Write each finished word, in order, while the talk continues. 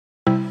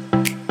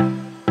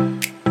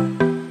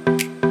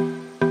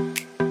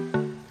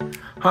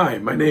Hi,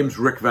 my name's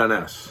Rick Van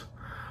Ness.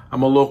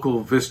 I'm a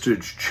local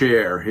Vistage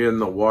chair here in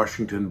the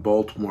Washington,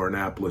 Baltimore,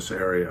 Annapolis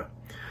area.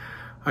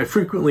 I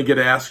frequently get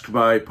asked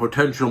by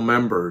potential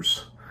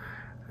members,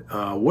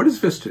 what is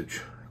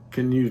Vistage?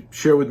 Can you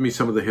share with me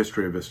some of the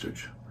history of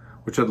Vistage?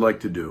 Which I'd like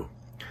to do.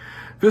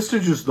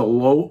 Vistage is the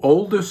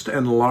oldest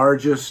and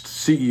largest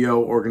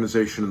CEO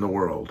organization in the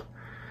world.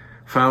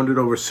 Founded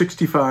over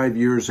 65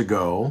 years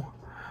ago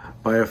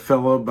by a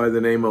fellow by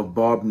the name of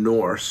Bob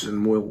Norse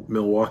in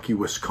Milwaukee,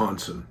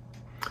 Wisconsin.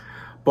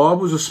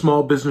 Bob was a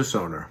small business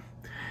owner,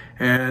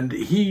 and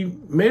he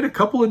made a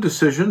couple of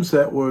decisions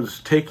that was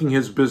taking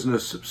his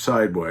business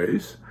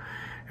sideways,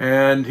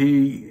 and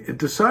he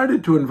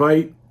decided to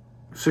invite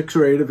 6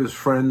 or 8 of his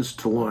friends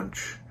to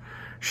lunch,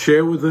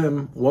 share with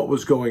them what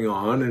was going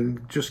on,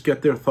 and just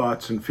get their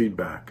thoughts and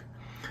feedback.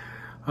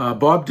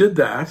 Bob did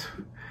that,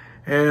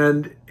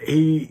 and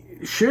he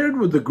shared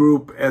with the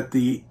group at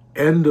the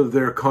end of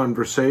their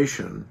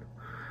conversation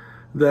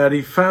that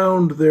he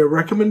found their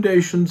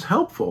recommendations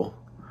helpful,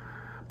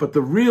 but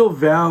the real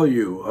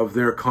value of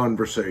their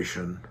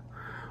conversation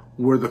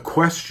were the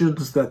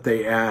questions that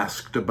they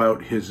asked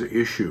about his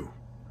issue.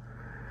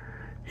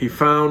 He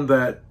found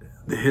that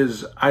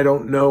his I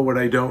don't know what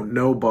I don't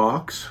know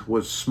box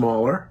was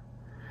smaller.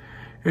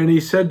 And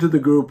he said to the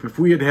group, if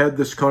we had had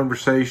this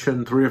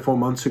conversation 3 or 4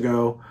 months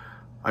ago,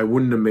 I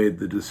wouldn't have made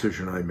the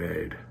decision I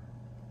made.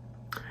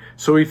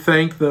 So he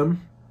thanked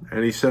them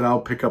and he said, I'll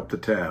pick up the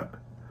tab.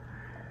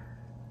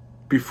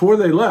 Before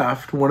they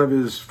left, one of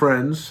his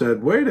friends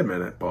said, wait a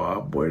minute,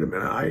 Bob, wait a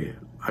minute.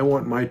 I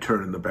want my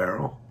turn in the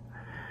barrel.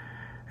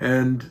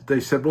 And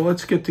they said, well,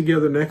 let's get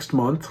together next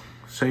month,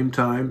 same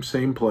time,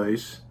 same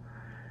place,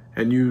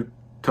 and you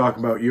talk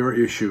about your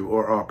issue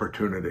or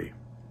opportunity,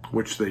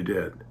 which they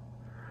did.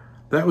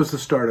 That was the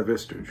start of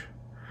Vistage.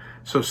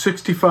 So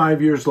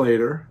 65 years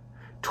later,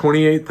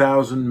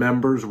 28,000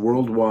 members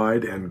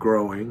worldwide and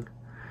growing,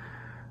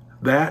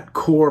 that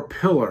core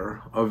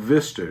pillar of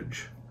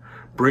Vistage,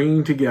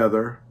 bringing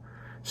together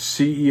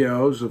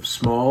CEOs of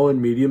small and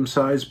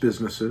medium-sized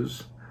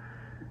businesses,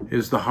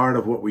 is the heart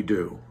of what we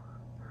do.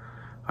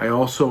 I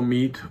also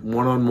meet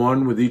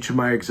one-on-one with each of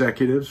my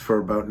executives for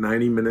about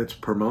 90 minutes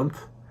per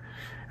month,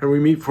 and we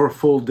meet for a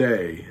full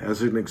day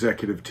as an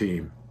executive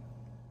team.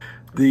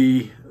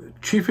 The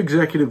chief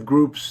executive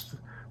groups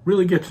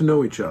really get to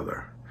know each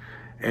other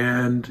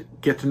and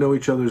get to know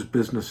each other's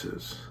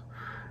businesses.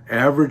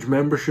 Average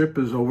membership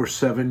is over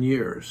 7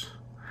 years.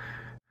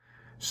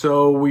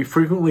 So we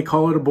frequently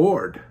call it a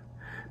board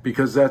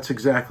because that's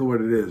exactly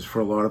what it is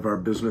for a lot of our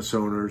business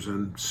owners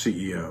and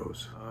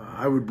CEOs.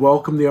 I would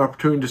welcome the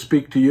opportunity to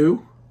speak to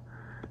you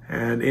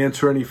and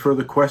answer any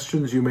further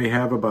questions you may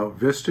have about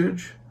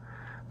Vistage,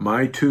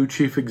 my 2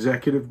 chief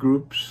executive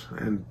groups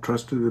and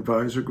trusted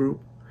advisor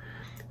group,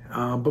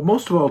 but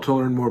most of all to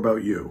learn more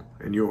about you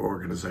and your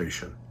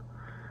organization.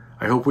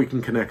 I hope we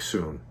can connect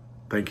soon.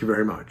 Thank you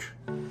very much.